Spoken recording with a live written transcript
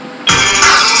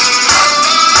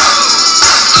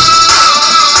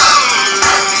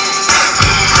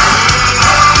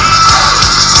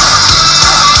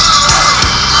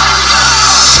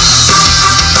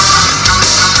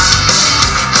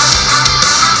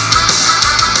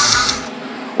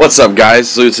What's up, guys?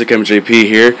 lunaticmjp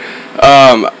here.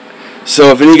 So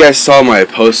if any of you guys saw my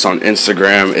post on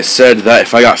Instagram, it said that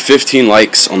if I got 15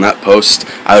 likes on that post,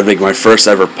 I would make my first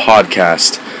ever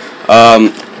podcast.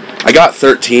 I got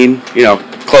 13,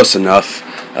 close enough.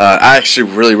 I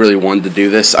actually really wanted to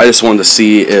do this. I just wanted to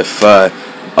see if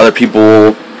other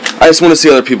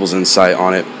people's insight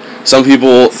on it. Some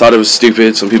people thought it was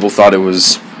stupid. Some people thought it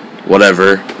was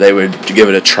whatever. They would give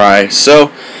it a try.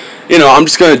 So, I'm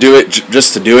just going to do it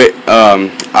just to do it.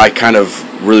 I kind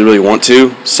of really want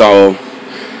to. So,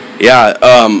 yeah.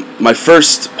 My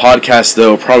first podcast,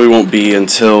 though, probably won't be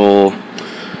until,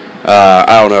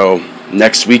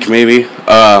 next week maybe.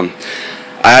 I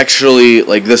actually,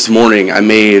 this morning, I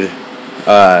made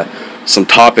some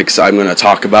topics I'm going to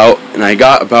talk about. And I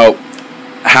got about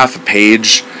half a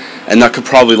page. And that could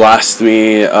probably last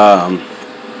me about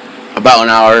an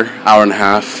hour and a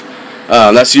half.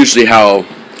 That's usually how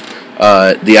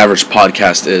the average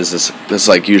podcast is. That's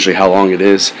usually how long it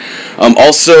is.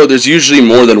 Also, there's usually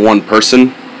more than one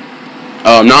person.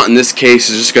 Not in this case.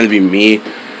 It's just going to be me.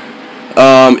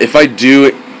 If I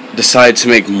do decide to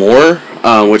make more,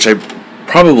 which I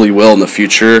probably will in the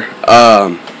future,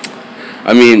 I'll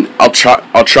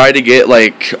try to get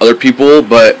other people,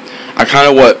 but I kind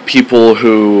of want people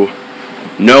who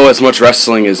know as much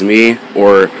wrestling as me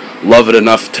or love it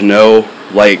enough to know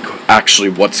actually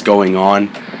what's going on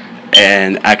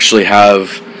and actually have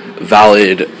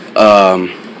valid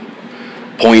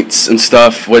points and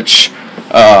stuff, which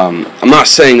I'm not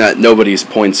saying that nobody's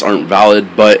points aren't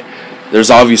valid, but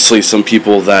there's obviously some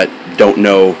people that don't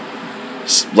know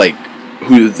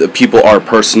who the people are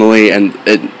personally, and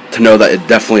to know that it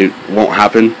definitely won't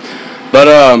happen. But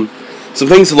some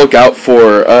things to look out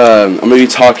for. I'm going to be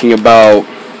talking about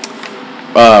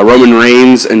Roman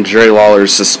Reigns and Jerry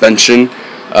Lawler's suspension.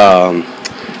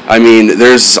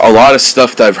 There's a lot of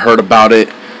stuff that I've heard about it,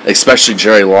 especially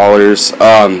Jerry Lawler's,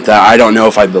 that I don't know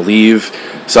if I believe.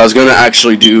 So I was going to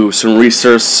actually do some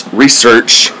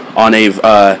research on a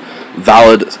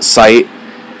valid site,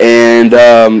 and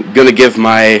going to give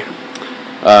my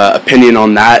opinion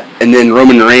on that. And then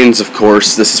Roman Reigns, of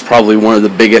course, this is probably one of the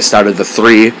biggest out of the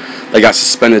three that got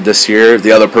suspended this year,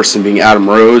 the other person being Adam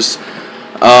Rose.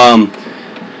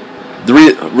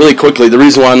 Really quickly, the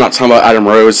reason why I'm not talking about Adam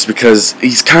Rose is because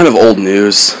he's kind of old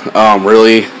news,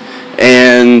 really,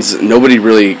 and nobody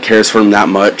really cares for him that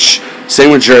much.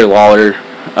 Same with Jerry Lawler,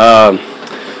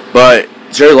 but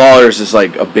Jerry Lawler's is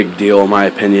a big deal in my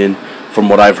opinion, from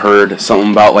what I've heard.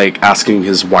 Something about asking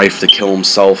his wife to kill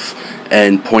himself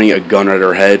and pointing a gun at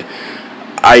her head.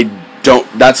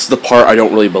 That's the part I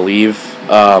don't really believe.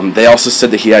 They also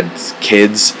said that he had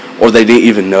kids, or they didn't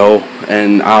even know,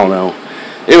 and I don't know.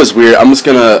 It was weird. I'm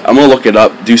gonna look it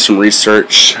up, do some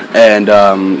research, and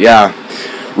yeah.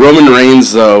 Roman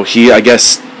Reigns, though, he, I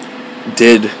guess,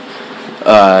 did,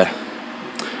 I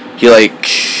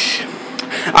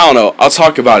don't know. I'll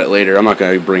talk about it later. I'm not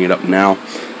gonna bring it up now.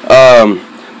 Then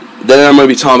I'm gonna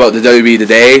be talking about the WWE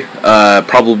today,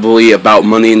 probably about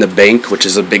Money in the Bank, which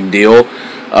is a big deal.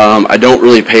 I don't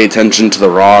really pay attention to the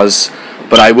Raws,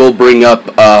 but I will bring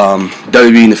up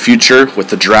WWE in the future with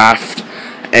the draft.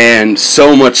 And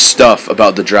so much stuff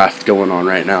about the draft going on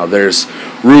right now. There's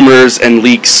rumors and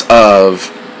leaks of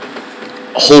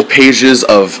whole pages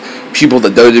of people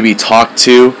that WWE talked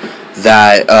to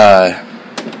that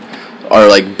are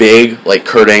big, like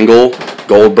Kurt Angle,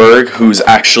 Goldberg, who's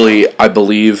actually, I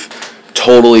believe,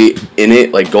 totally in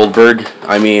it, like Goldberg.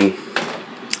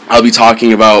 I'll be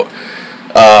talking about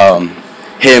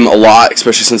him a lot,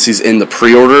 especially since he's in the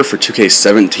pre-order for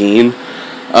 2K17.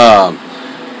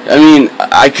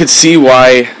 I could see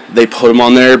why they put him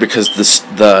on there, because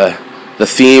the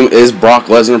theme is Brock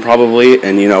Lesnar probably,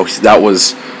 and that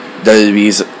was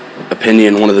WWE's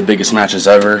opinion one of the biggest matches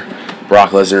ever, Brock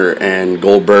Lesnar and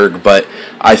Goldberg. But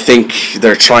I think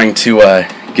they're trying to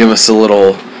give us a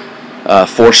little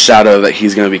foreshadow that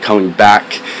he's going to be coming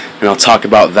back, and I'll talk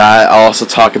about that. I'll also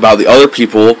talk about the other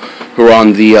people who are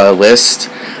on the list,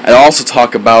 and I'll also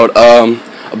talk about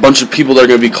a bunch of people that are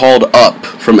going to be called up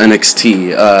from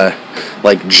NXT,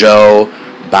 like Joe,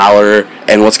 Balor,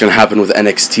 and what's going to happen with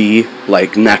NXT,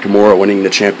 like Nakamura winning the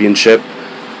championship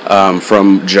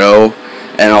from Joe.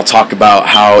 And I'll talk about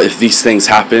how if these things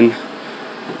happen,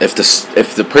 if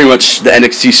pretty much the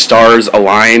NXT stars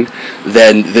align,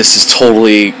 then this is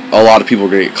totally, a lot of people are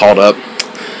going to get called up.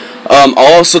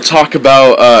 I'll also talk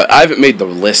about, I haven't made the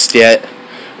list yet,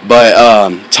 but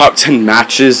top 10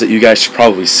 matches that you guys should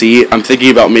probably see. I'm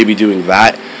thinking about maybe doing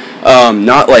that.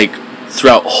 Not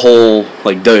throughout whole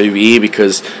WWE,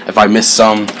 because if I miss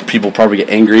some, people probably get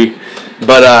angry.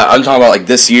 But I'm talking about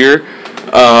this year.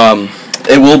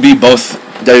 It will be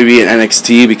both WB and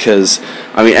NXT, because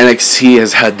I mean NXT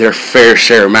has had their fair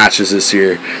share of matches this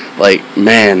year. Like,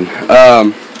 man.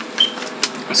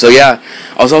 So yeah,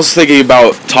 I was also thinking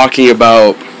about talking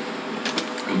about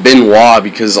Benoit,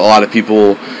 because a lot of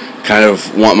people kind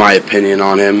of want my opinion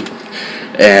on him,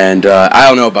 and I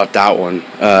don't know about that one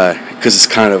because it's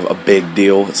kind of a big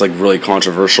deal. It's like really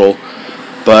controversial,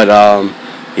 but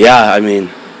yeah, I mean,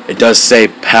 it does say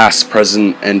past,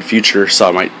 present, and future, so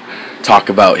I might talk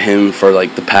about him for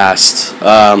like the past.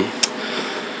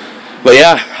 But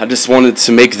yeah, I just wanted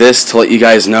to make this to let you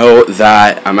guys know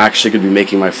that I'm actually going to be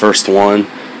making my first one.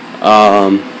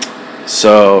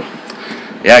 So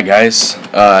yeah, guys.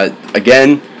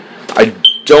 Again, I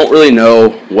don't really know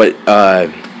what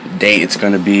date it's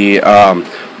going to be.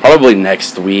 Probably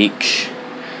next week.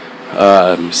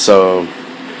 So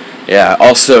yeah.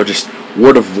 Also, just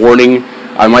word of warning: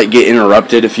 I might get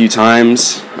interrupted a few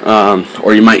times,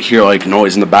 or you might hear like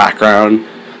noise in the background.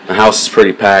 The house is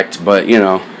pretty packed, but you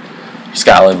know, just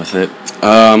gotta live with it.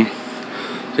 So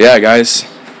yeah, guys.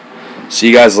 See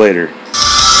you guys later.